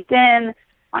on LinkedIn,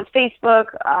 on Facebook,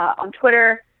 on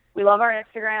Twitter. We love our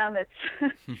Instagram.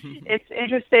 It's it's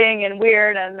interesting and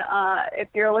weird, and if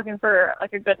you're looking for a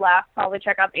good laugh, probably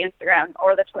check out the Instagram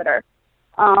or the Twitter.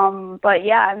 But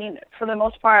yeah, for the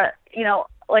most part,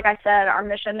 like I said, our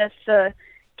mission is to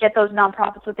get those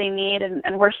nonprofits what they need,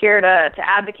 and we're here to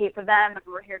advocate for them, and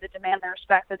we're here to demand the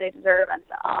respect that they deserve, and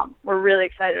we're really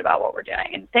excited about what we're doing.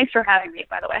 And thanks for having me,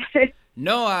 by the way.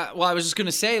 No, well, I was just going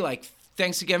to say,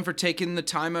 thanks again for taking the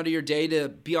time out of your day to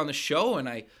be on the show, and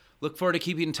I look forward to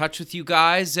keeping in touch with you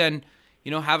guys, and,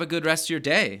 have a good rest of your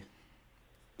day.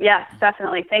 Yeah,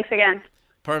 definitely. Thanks again.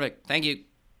 Perfect. Thank you.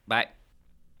 Bye.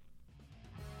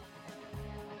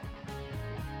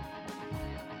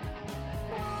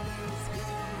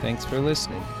 Thanks for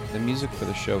listening. The music for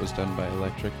the show was done by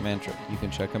Electric Mantra. You can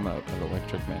check them out at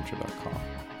electricmantra.com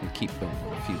and keep building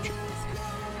the future.